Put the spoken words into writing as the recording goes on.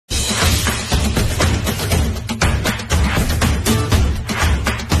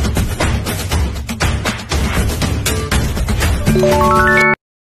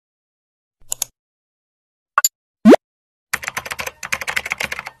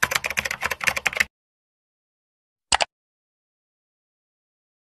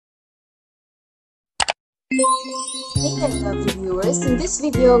Hey there, lovely viewers. In this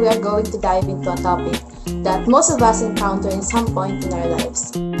video, we are going to dive into a topic that most of us encounter in some point in our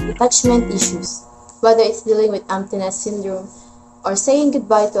lives: detachment issues. Whether it's dealing with emptiness syndrome or saying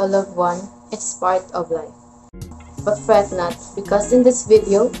goodbye to a loved one, it's part of life. But fret not, because in this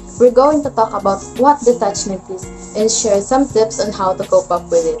video, we're going to talk about what detachment is and share some tips on how to cope up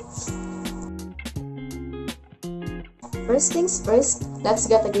with it. First things first, let's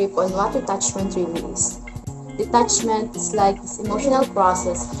get a grip on what detachment really is. Detachment is like this emotional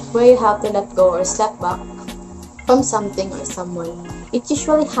process where you have to let go or step back from something or someone. It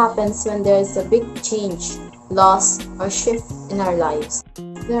usually happens when there is a big change, loss, or shift in our lives.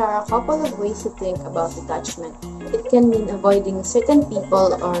 There are a couple of ways to think about detachment. It can mean avoiding certain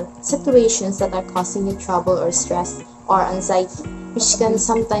people or situations that are causing you trouble or stress or anxiety, which can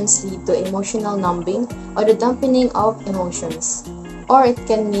sometimes lead to emotional numbing or the dampening of emotions. Or it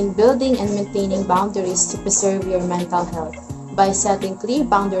can mean building and maintaining boundaries to preserve your mental health. By setting clear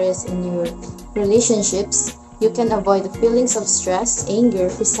boundaries in your relationships, you can avoid the feelings of stress,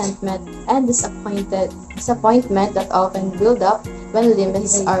 anger, resentment, and disappointment that often build up when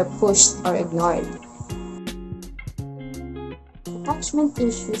limits are pushed or ignored. Attachment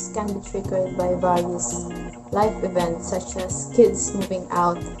issues can be triggered by various life events such as kids moving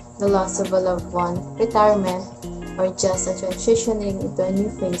out, the loss of a loved one, retirement, or just a transitioning into a new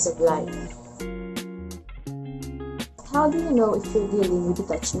phase of life. How do you know if you're dealing with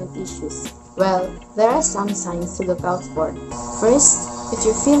detachment issues? Well, there are some signs to look out for. First, if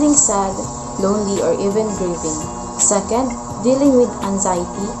you're feeling sad, lonely, or even grieving. Second, dealing with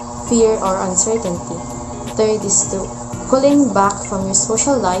anxiety, fear, or uncertainty. Third is pulling back from your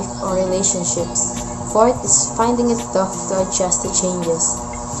social life or relationships. Fourth is finding it tough to adjust to changes.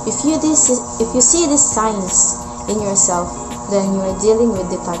 If you see these signs in yourself, then you are dealing with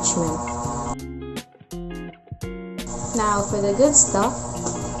detachment. Now for the good stuff,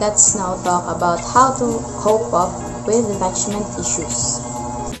 let's now talk about how to cope up with detachment issues.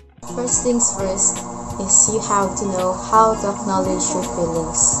 First things first is you have to know how to acknowledge your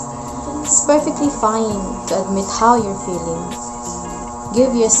feelings. It's perfectly fine to admit how you're feeling.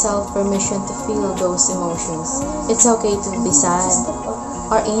 Give yourself permission to feel those emotions. It's okay to be sad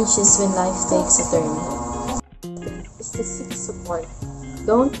or anxious when life takes a turn. Is to seek support.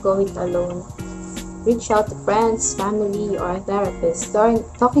 Don't go it alone. Reach out to friends, family, or a therapist.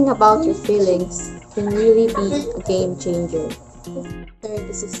 Talking about your feelings can really be a game changer. Third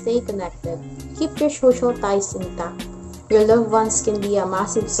is to stay connected. Keep your social ties intact. Your loved ones can be a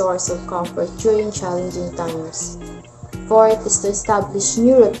massive source of comfort during challenging times. Fourth is to establish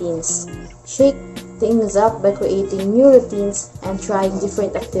new routines. Shake things up by creating new routines and trying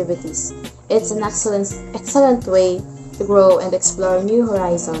different activities. It's an excellent way to grow and explore new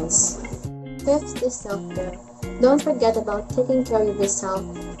horizons. Fifth is self-care. Don't forget about taking care of yourself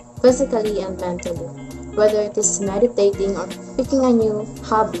physically and mentally. Whether it is meditating or picking a new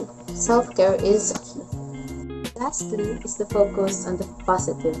hobby, self-care is key. Lastly is to focus on the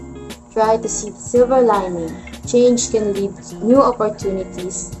positive. Try to see the silver lining. Change can lead to new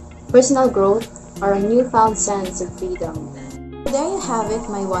opportunities, personal growth, or a newfound sense of freedom. There you have it,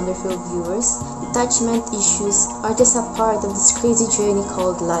 my wonderful viewers. Detachment issues are just a part of this crazy journey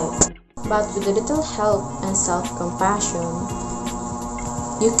called life. But with a little help and self-compassion,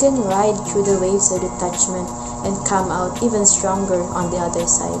 you can ride through the waves of detachment and come out even stronger on the other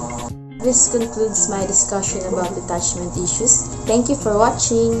side. This concludes my discussion about detachment issues. Thank you for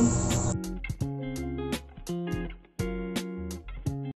watching.